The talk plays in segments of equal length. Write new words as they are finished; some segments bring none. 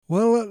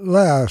At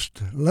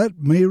last,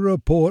 let me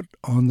report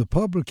on the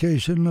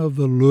publication of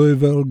the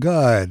Louisville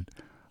Guide,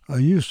 a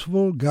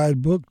useful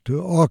guidebook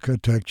to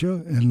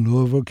architecture in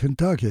Louisville,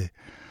 Kentucky.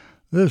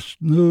 This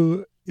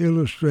new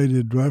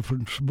illustrated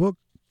reference book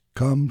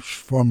comes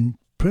from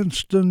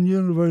Princeton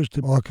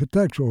University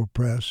Architectural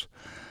Press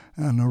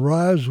and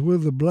arrives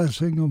with the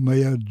blessing of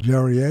Mayor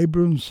Jerry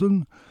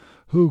Abramson,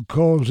 who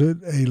calls it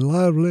a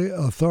lively,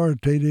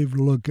 authoritative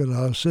look at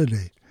our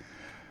city.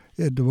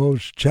 It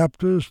devotes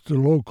chapters to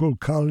local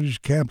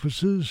college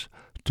campuses,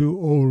 to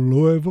Old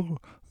Louisville,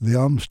 the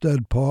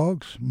Olmsted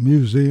Parks,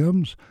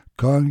 museums,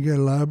 Carnegie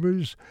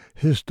libraries,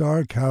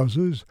 historic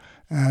houses,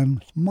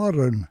 and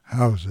modern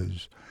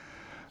houses.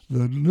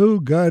 The new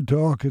Guide to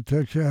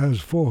Architecture has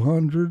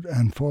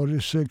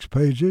 446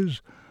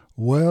 pages,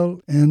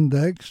 well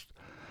indexed.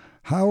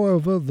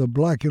 However, the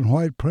black and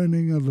white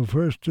printing of the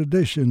first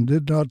edition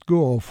did not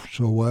go off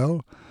so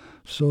well,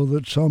 so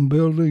that some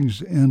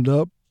buildings end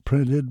up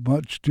printed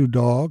much too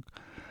dark,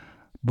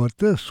 but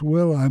this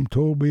will, I'm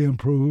told, be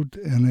improved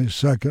in a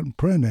second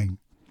printing.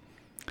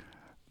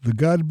 The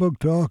Guidebook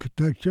to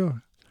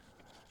Architecture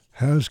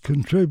has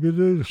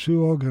contributors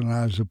who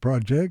organize the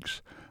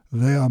projects.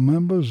 They are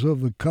members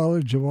of the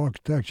College of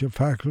Architecture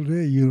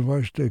faculty at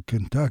University of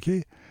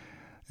Kentucky,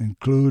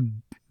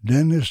 include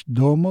Dennis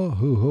Domer,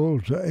 who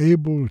holds the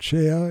Abel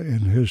Chair in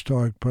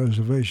Historic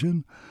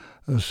Preservation,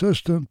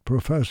 Assistant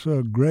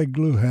Professor Greg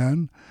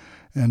Luhan,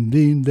 and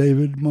Dean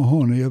David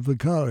Mahoney of the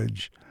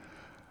college.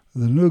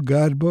 The new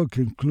guidebook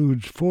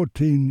includes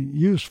 14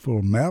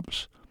 useful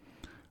maps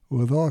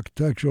with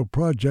architectural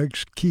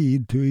projects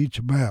keyed to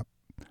each map.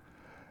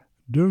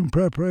 During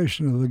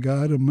preparation of the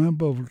guide, a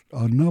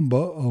number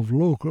of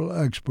local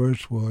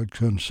experts were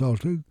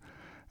consulted,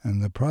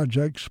 and the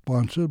project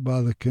sponsored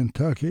by the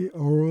Kentucky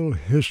Oral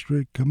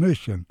History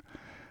Commission.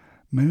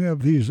 Many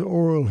of these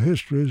oral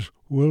histories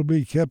will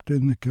be kept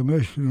in the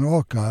Commission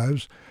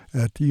archives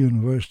at the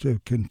University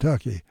of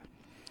Kentucky.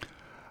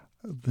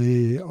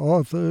 The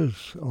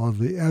authors of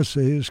the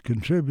essays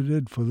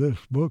contributed for this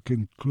book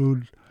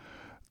include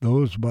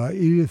those by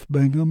Edith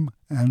Bingham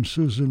and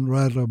Susan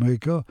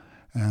Rademacher,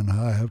 and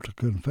I have to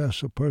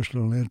confess a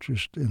personal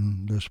interest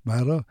in this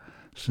matter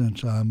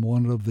since I'm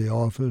one of the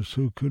authors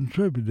who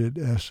contributed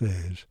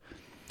essays.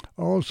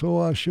 Also,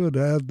 I should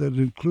add that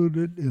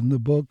included in the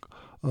book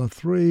are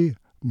 3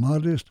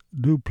 modest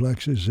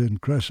duplexes in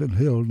Crescent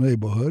Hill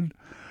neighborhood,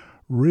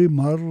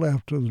 remodeled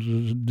after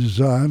the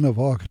design of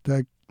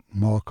architect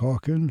Mark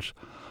Hawkins,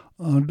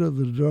 under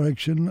the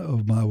direction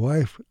of my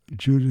wife,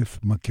 Judith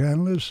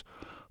McCandless,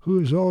 who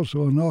is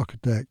also an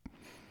architect.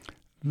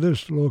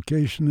 This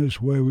location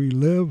is where we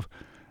live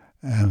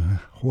and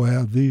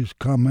where these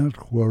comments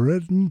were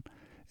written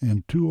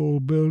in 2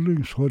 old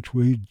buildings which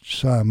we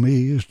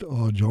Siamesed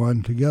or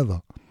joined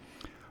together.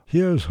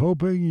 Here's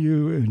hoping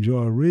you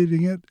enjoy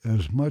reading it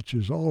as much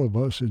as all of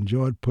us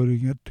enjoyed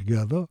putting it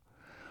together.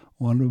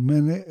 One of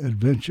many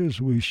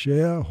adventures we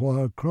share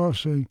while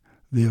crossing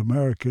the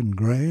American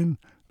grain.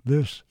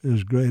 This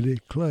is Grady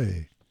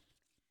Clay.